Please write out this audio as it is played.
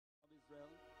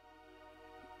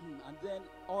And then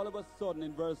all of a sudden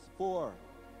in verse 4,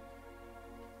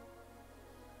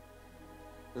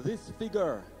 this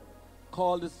figure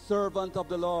called the servant of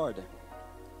the Lord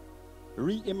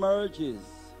re-emerges.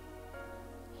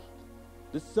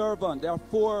 The servant, there are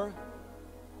 4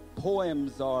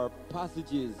 poems or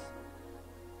passages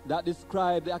that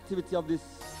describe the activity of this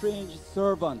strange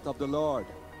servant of the Lord.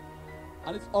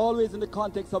 And it's always in the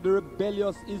context of the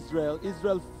rebellious Israel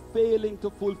failing to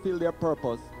fulfill their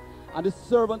purpose, and the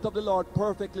servant of the Lord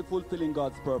perfectly fulfilling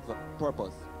God's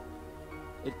purpose.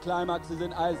 It climaxes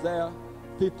in Isaiah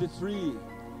 53,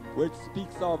 where it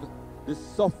speaks of the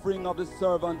suffering of the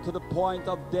servant to the point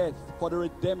of death for the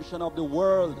redemption of the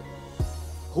world.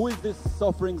 Who is this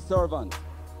suffering servant?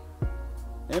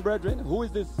 Hey, brethren, who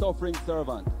is this suffering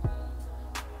servant?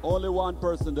 Only one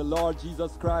person, the Lord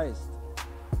Jesus Christ.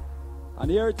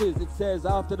 And here it is. It says,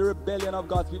 after the rebellion of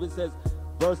God's people, it says,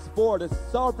 verse 4, the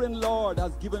sovereign Lord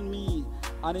has given me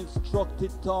an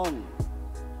instructed tongue.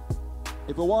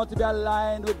 If we want to be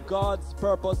aligned with God's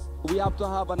purpose, we have to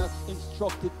have an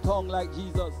instructed tongue like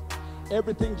Jesus.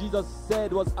 Everything Jesus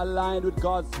said was aligned with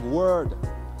God's word.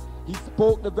 He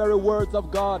spoke the very words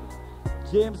of God.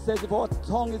 James says if our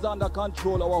tongue is under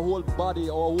control, our whole body,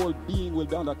 our whole being will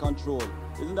be under control.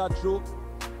 Isn't that true?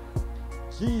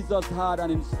 Jesus had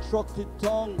an instructed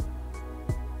tongue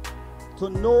to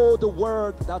know the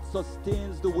word that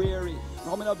sustains the weary.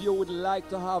 How many of you would like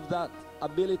to have that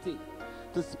ability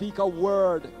to speak a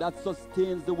word that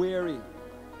sustains the weary?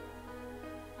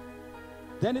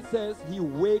 Then it says, he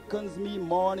wakens me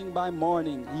morning by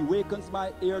morning. He wakens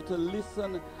my ear to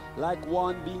listen like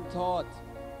one being taught.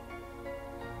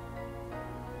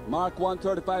 Mark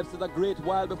 1:35 says, a great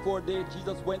while before day,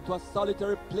 Jesus went to a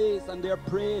solitary place and there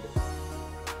prayed.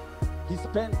 He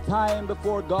spent time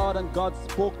before God and God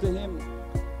spoke to him.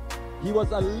 He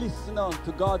was a listener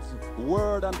to God's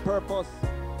word and purpose.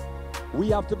 We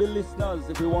have to be listeners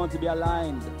if we want to be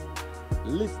aligned.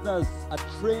 Listeners, a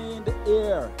trained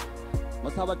ear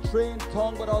must have a trained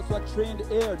tongue but also a trained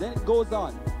ear. Then it goes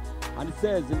on and it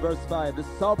says in verse 5, the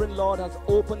sovereign Lord has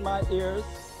opened my ears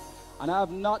and I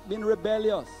have not been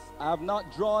rebellious. I have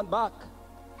not drawn back.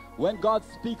 When God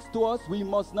speaks to us, we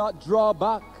must not draw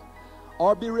back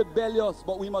or be rebellious,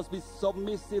 but we must be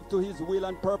submissive to his will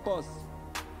and purpose.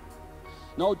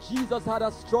 Now Jesus had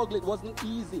a struggle. It wasn't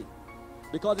easy,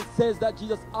 because it says that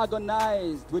Jesus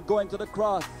agonized with going to the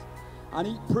cross, and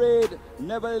he prayed,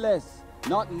 nevertheless,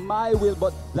 not my will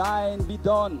but thine be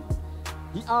done.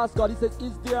 He asked God, he said,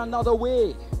 is there another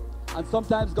way? And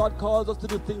sometimes God calls us to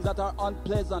do things that are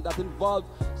unpleasant, that involve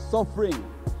suffering,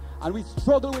 and we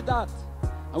struggle with that.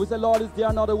 And we say, Lord, is there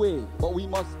another way? But we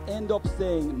must end up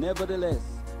saying, nevertheless,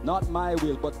 not my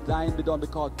will, but thine be done,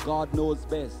 because God knows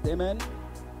best. Amen?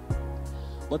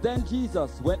 But then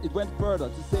Jesus, it went further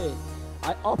to say,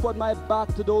 I offered my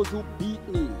back to those who beat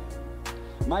me,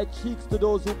 my cheeks to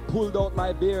those who pulled out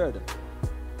my beard.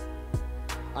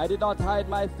 I did not hide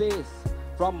my face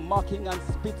from mocking and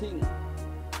spitting.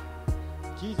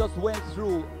 Jesus went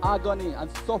through agony and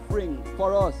suffering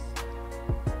for us.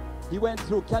 He went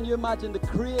through, can you imagine, the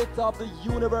creator of the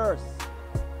universe,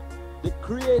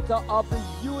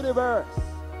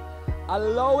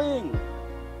 allowing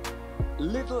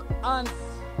little ants,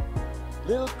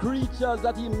 little creatures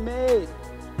that he made,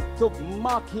 to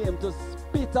mock him, to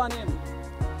spit on him,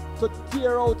 to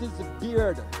tear out his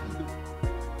beard,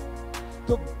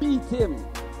 to beat him.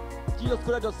 Jesus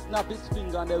could have just snapped his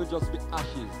finger and there would just be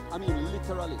ashes. I mean,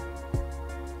 literally.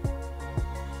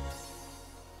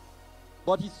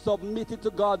 But he submitted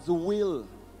to God's will,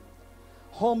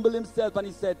 humbled himself, and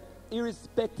he said,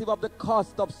 irrespective of the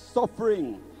cost of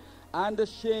suffering and the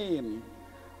shame,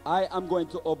 I am going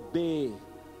to obey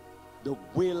the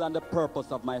will and the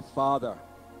purpose of my Father.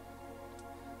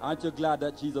 Aren't you glad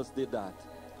that Jesus did that?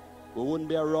 We wouldn't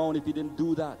be around if he didn't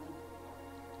do that.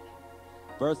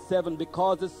 Verse 7,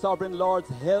 because the sovereign Lord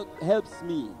helps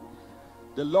me.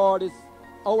 The Lord is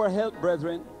our help,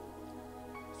 brethren.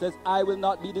 Says, I will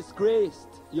not be disgraced.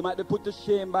 You might be put to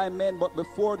shame by men, but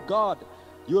before God,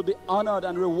 you will be honored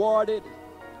and rewarded.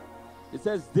 It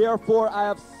says, therefore I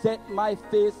have set my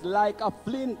face like a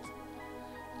flint.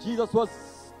 Jesus was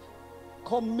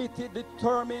committed,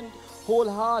 determined,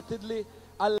 wholeheartedly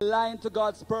aligned to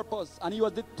God's purpose, and he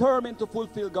was determined to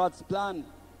fulfill God's plan.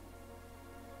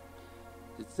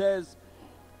 It says,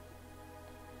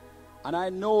 and I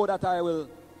know that I will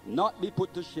not be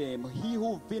put to shame. He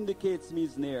who vindicates me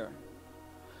is near.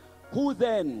 Who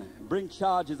then bring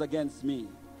charges against me?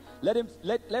 Let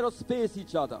us face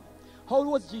each other. How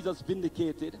was Jesus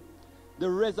vindicated? The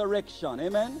resurrection.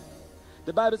 Amen.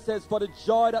 The Bible says, for the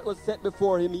joy that was set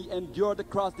before him, he endured the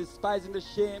cross, despising the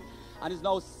shame, and is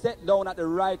now set down at the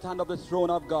right hand of the throne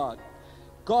of God.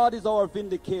 God is our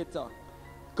vindicator.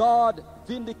 God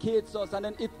vindicates us, and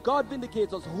then if God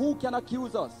vindicates us, who can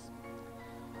accuse us?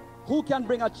 Who can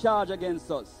bring a charge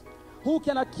against us? Who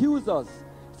can accuse us?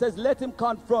 It says, let him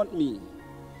confront me.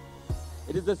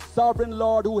 It is the sovereign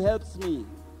Lord who helps me.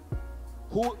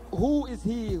 Who is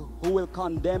he who will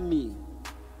condemn me?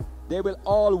 They will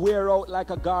all wear out like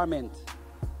a garment.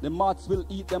 The moths will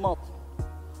eat them up.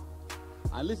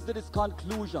 And listen to this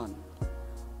conclusion.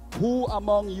 Who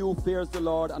among you fears the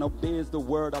Lord and obeys the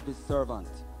word of his servant?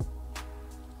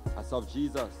 As of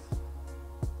Jesus.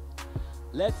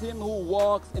 Let him who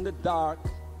walks in the dark,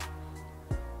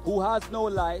 who has no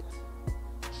light,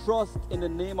 trust in the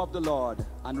name of the Lord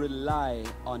and rely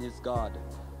on his God.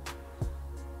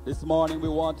 This morning we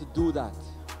want to do that.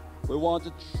 We want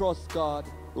to trust God.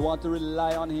 We want to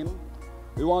rely on him.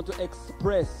 We want to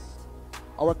express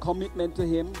our commitment to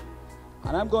him.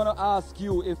 And I'm going to ask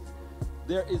you, if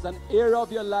there is an area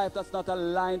of your life that's not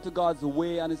aligned to God's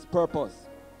way and his purpose,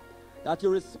 that you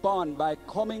respond by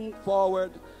coming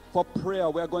forward for prayer.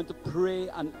 We're going to pray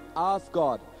and ask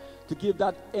God to give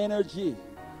that energy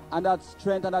and that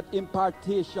strength and that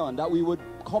impartation, that we would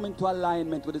come into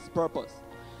alignment with his purpose.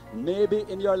 Maybe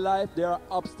in your life there are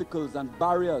obstacles and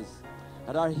barriers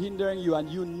that are hindering you, and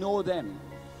you know them.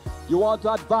 You want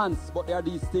to advance, but there are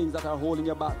these things that are holding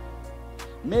you back.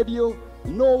 Maybe you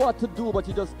know what to do, but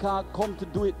you just can't come to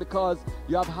do it because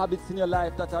you have habits in your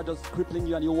life that are just crippling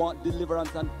you, and you want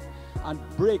deliverance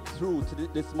and breakthrough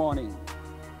this morning.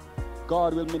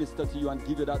 God will minister to you and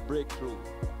give you that breakthrough,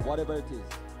 whatever it is.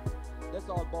 Let's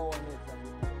all bow our heads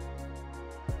and